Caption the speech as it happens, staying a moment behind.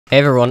Hey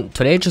everyone,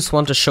 today I just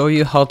want to show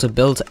you how to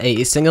build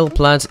a single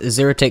plant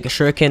zero-tick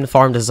sugarcane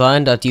farm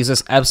design that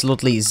uses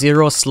absolutely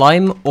zero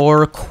slime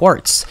or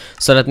quartz.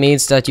 So that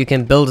means that you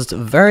can build it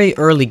very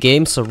early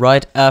game, so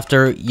right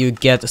after you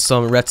get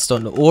some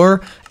redstone ore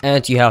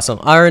and you have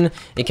some iron,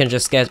 you can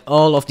just get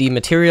all of the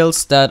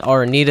materials that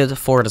are needed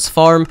for this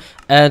farm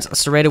and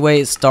straight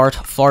away start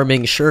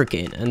farming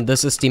sugarcane. And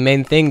this is the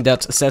main thing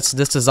that sets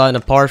this design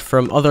apart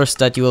from others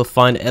that you will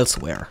find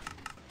elsewhere.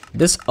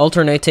 This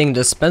alternating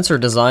dispenser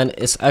design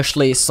is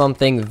actually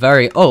something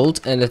very old,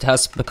 and it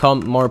has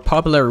become more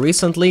popular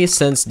recently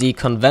since the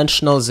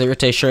conventional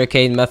zero-tick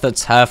sugarcane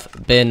methods have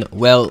been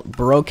well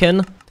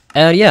broken.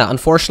 And yeah,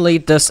 unfortunately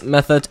this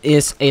method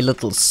is a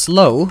little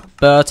slow,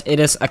 but it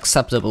is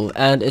acceptable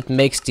and it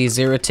makes the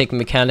zero-tick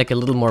mechanic a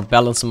little more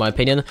balanced in my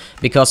opinion,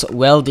 because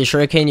well, the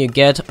sugarcane you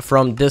get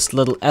from this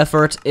little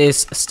effort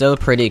is still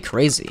pretty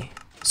crazy.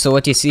 So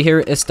what you see here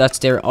is that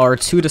there are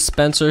two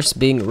dispensers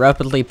being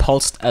rapidly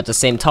pulsed at the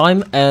same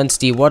time, and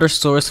the water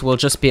source will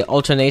just be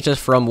alternated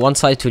from one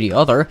side to the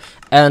other,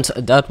 and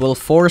that will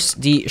force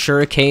the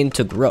sugarcane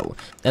to grow.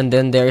 And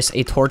then there's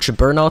a torch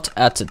burnout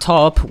at the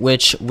top,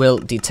 which will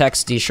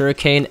detect the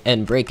sugarcane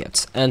and break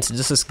it. And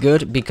this is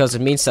good because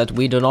it means that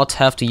we do not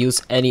have to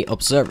use any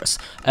observers.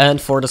 And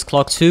for this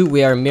clock too,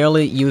 we are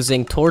merely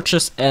using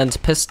torches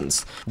and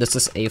pistons. This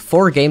is a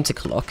 4-game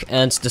clock,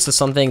 and this is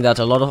something that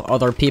a lot of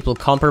other people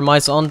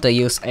compromise on. They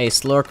use a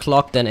slower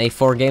clock than a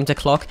 4-game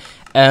clock.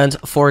 And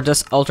for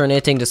this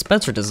alternating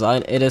dispenser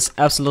design, it is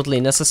absolutely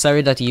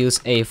necessary that you use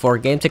a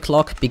 4-game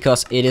clock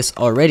because it is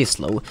already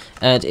slow.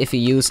 And if you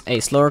use a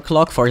slower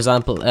clock, for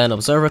example an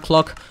observer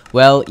clock,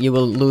 well, you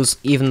will lose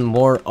even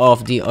more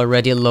of the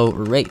already low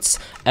rates.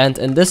 And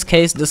in this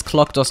case, this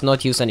clock does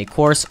not use any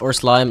quartz or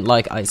slime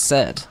like I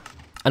said.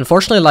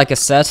 Unfortunately, like I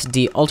said,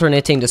 the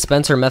alternating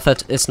dispenser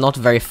method is not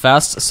very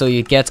fast, so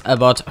you get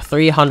about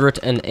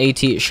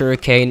 380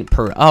 sugarcane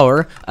per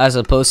hour, as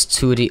opposed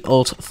to the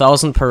old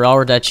 1000 per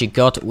hour that you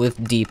got with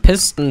the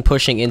piston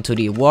pushing into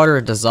the water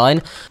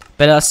design.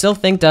 But I still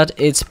think that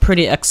it's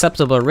pretty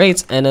acceptable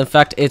rates, and in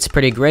fact it's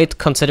pretty great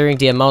considering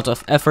the amount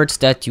of effort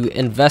that you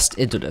invest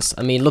into this.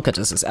 I mean, look at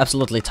this, it's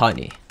absolutely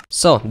tiny.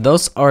 So,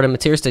 those are the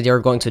materials that you're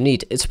going to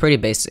need. It's pretty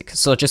basic.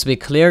 So just to be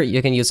clear,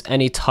 you can use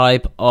any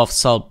type of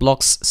salt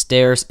blocks,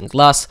 stairs, and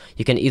glass.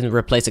 You can even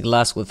replace the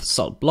glass with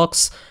salt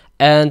blocks.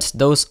 And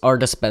those are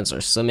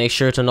dispensers, so make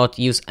sure to not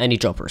use any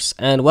droppers.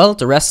 And well,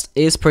 the rest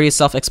is pretty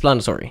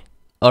self-explanatory.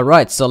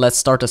 Alright, so let's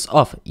start this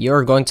off.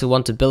 You're going to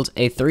want to build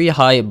a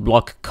 3-high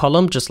block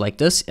column just like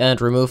this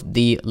and remove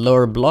the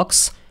lower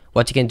blocks.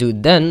 What you can do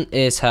then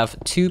is have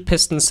 2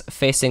 pistons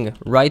facing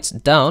right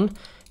down.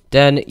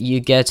 Then you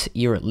get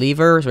your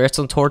lever,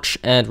 redstone torch,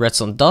 and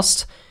redstone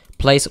dust.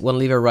 Place one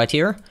lever right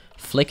here,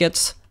 flick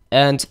it,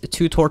 and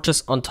 2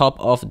 torches on top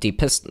of the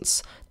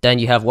pistons. Then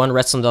you have 1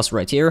 redstone dust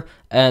right here,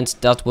 and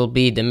that will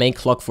be the main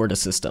clock for the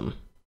system.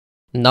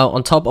 Now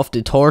on top of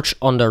the torch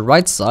on the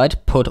right side,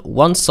 put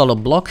 1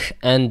 solid block,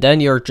 and then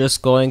you're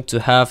just going to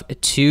have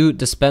 2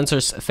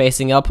 dispensers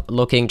facing up,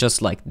 looking just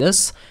like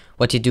this.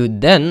 What you do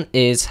then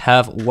is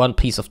have 1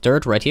 piece of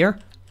dirt right here,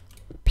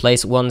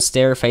 place 1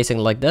 stair facing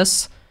like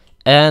this,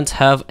 and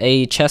have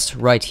a chest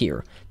right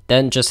here.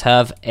 Then just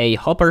have a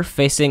hopper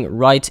facing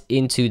right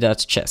into that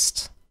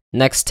chest.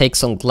 Next, take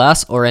some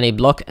glass or any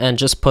block and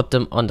just put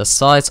them on the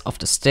sides of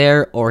the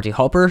stair or the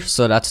hopper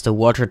so that the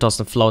water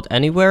doesn't float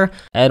anywhere.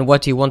 And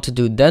what you want to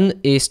do then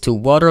is to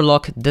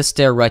waterlock this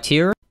stair right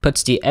here. Put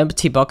the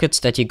empty buckets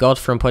that you got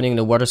from putting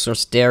the water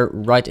source there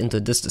right into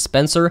this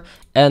dispenser,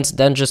 and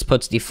then just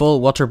put the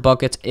full water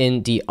bucket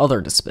in the other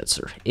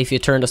dispenser. If you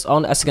turn this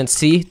on, as you can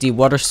see, the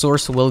water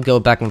source will go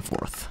back and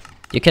forth.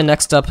 You can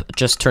next up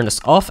just turn this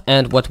off,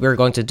 and what we're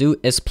going to do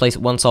is place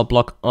 1 salt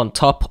block on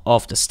top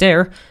of the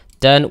stair.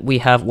 Then we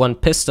have 1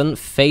 piston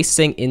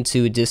facing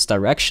into this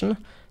direction.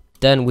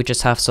 Then we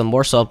just have some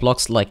more salt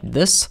blocks like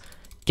this.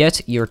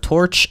 Get your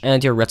torch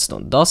and your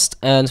redstone dust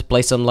and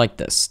place them like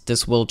this.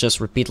 This will just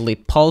repeatedly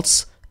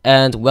pulse,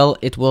 and well,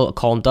 it will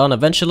calm down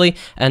eventually,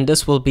 and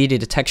this will be the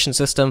detection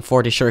system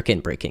for the sugarcane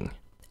breaking.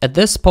 At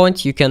this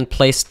point, you can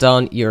place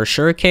down your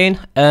sugarcane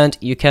and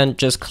you can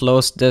just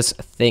close this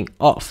thing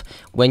off.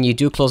 When you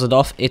do close it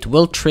off, it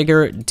will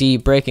trigger the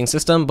breaking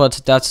system,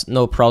 but that's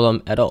no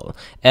problem at all.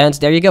 And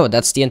there you go,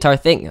 that's the entire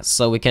thing.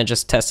 So we can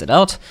just test it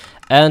out.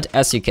 And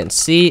as you can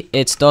see,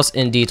 it does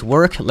indeed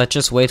work. Let's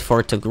just wait for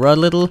it to grow a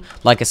little.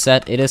 Like I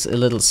said, it is a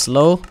little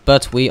slow,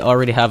 but we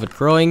already have it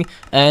growing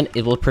and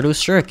it will produce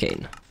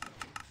sugarcane.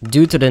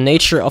 Due to the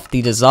nature of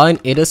the design,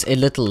 it is a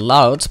little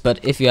loud,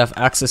 but if you have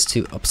access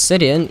to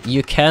obsidian,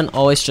 you can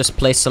always just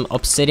place some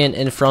obsidian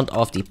in front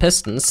of the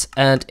pistons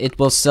and it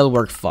will still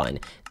work fine.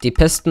 The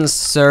pistons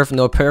serve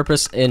no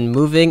purpose in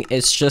moving,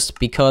 it's just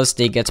because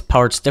they get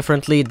powered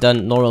differently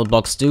than normal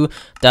blocks do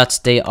that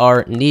they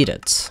are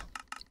needed.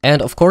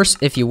 And of course,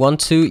 if you want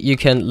to, you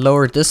can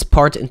lower this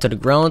part into the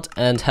ground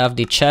and have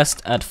the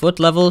chest at foot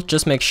level.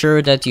 Just make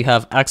sure that you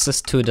have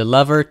access to the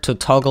lever to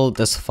toggle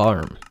this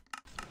farm.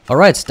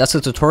 Alright, that's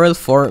a tutorial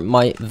for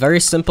my very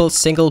simple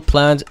single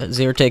plant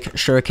zero take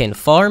sugarcane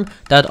farm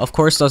that of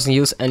course doesn't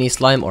use any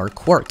slime or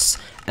quartz.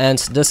 And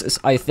this is,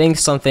 I think,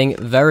 something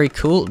very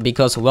cool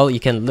because, well, you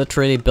can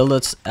literally build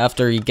it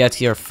after you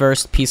get your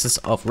first pieces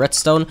of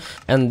redstone,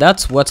 and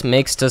that's what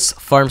makes this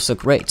farm so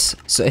great.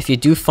 So if you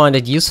do find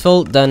it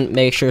useful, then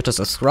make sure to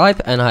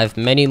subscribe, and I have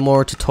many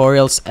more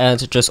tutorials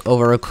and just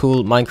overall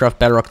cool Minecraft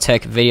Bedrock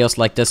tech videos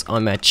like this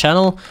on my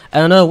channel.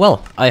 And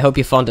well, I hope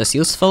you found this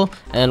useful,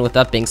 and with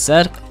that being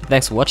said,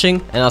 thanks for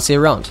watching, and I'll see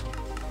you around.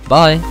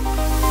 Bye!